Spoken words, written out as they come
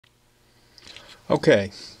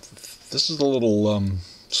Okay, this is a little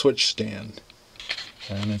switch stand,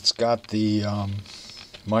 and it's got the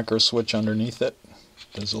micro switch underneath it.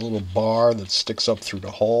 There's a little bar that sticks up through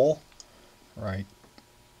the hole right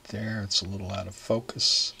there. It's a little out of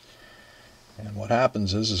focus, and what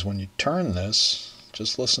happens is when you turn this,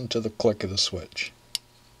 just listen to the click of the switch.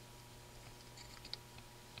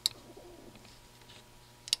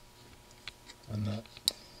 And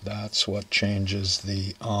that's what changes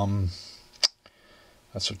the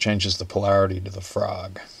polarity to the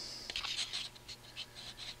frog.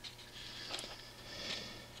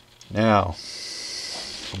 Now,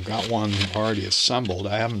 I've got one already assembled.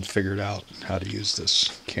 I haven't figured out how to use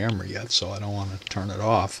this camera yet, so I don't want to turn it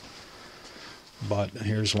off. But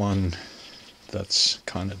here's one that's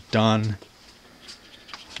kind of done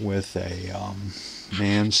with a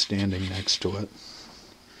man standing next to it.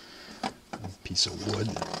 A piece of wood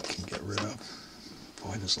that I can get rid of.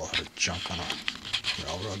 Boy, there's a lot of junk on a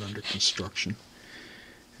railroad under construction.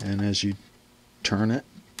 And as you turn it,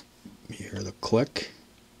 you hear the click,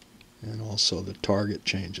 and also the target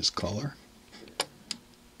changes color.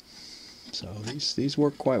 So these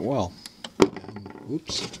work quite well. And,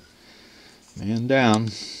 oops, man down.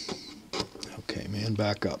 Okay, man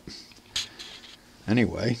back up.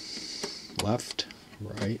 Anyway, left,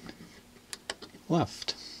 right,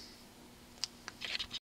 left.